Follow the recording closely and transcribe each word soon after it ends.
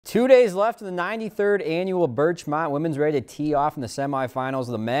2 days left of the 93rd annual Birchmont. Women's ready to tee off in the semifinals.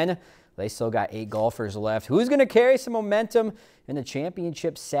 The men, they still got 8 golfers left. Who's going to carry some momentum in the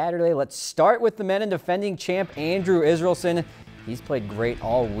championship Saturday? Let's start with the men and defending champ Andrew Israelson. He's played great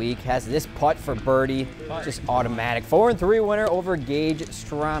all week. Has this putt for birdie, just automatic. 4-3 winner over Gage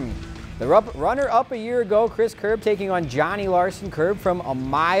Strami. The runner-up a year ago, Chris Kerb taking on Johnny Larson. Kerb from a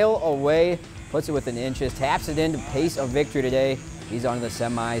mile away, puts it within inches, taps it in to pace a victory today. He's on to the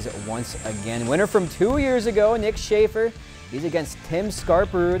semis once again. Winner from 2 years ago, Nick Schaefer. He's against Tim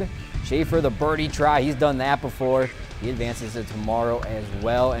Scarperud. Schaefer, the birdie try, he's done that before. He advances to tomorrow as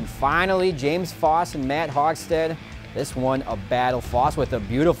well. And finally, James Foss and Matt Hogstead. This one a battle. Foss with a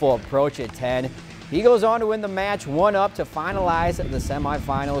beautiful approach at 10. He goes on to win the match, 1-up to finalize the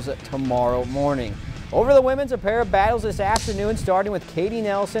semifinals tomorrow morning. Over the women's, a pair of battles this afternoon, starting with Katie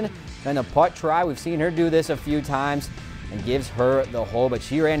Nelson and a putt try. We've seen her do this a few times and gives her the hole, but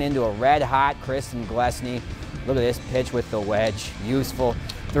she ran into a red-hot Kristen Glesney. Look at this pitch with the wedge. Useful.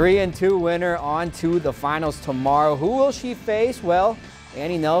 3-2 winner on to the finals tomorrow. Who will she face? Well,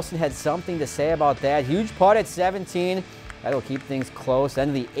 Annie Nelson had something to say about that. Huge putt at 17. That'll keep things close.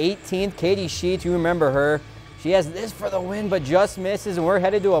 Then the 18th, Katie Sheets, you remember her. She has this for the win, but just misses, and we're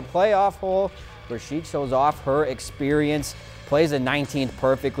headed to a playoff hole where she shows off her experience. Plays the 19th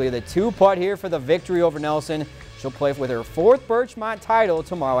perfectly. The 2-putt here for the victory over Nelson. She'll play with her 4th Birchmont title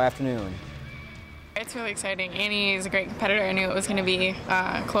tomorrow afternoon. It's really exciting. Annie is a great competitor. I knew it was going to be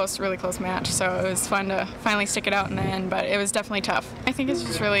a really close match, so it was fun to finally stick it out in the end, but it was definitely tough. I think it's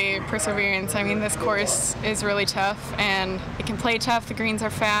just really perseverance. I mean, this course is really tough, and it can play tough. The greens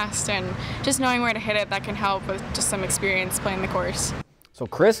are fast, and just knowing where to hit it, that can help with just some experience playing the course. So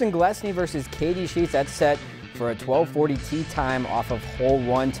Kristen Glesney versus Katie Sheets, that's set for a 12:40 tee time off of hole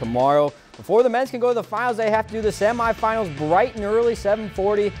 1 tomorrow. Before the men's can go to the finals, they have to do the semifinals bright and early,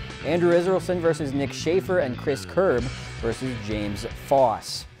 7:40. Andrew Israelson versus Nick Schaefer and Chris Kerb versus James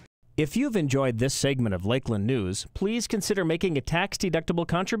Foss. If you've enjoyed this segment of Lakeland News, please consider making a tax-deductible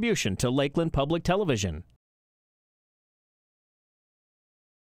contribution to Lakeland Public Television.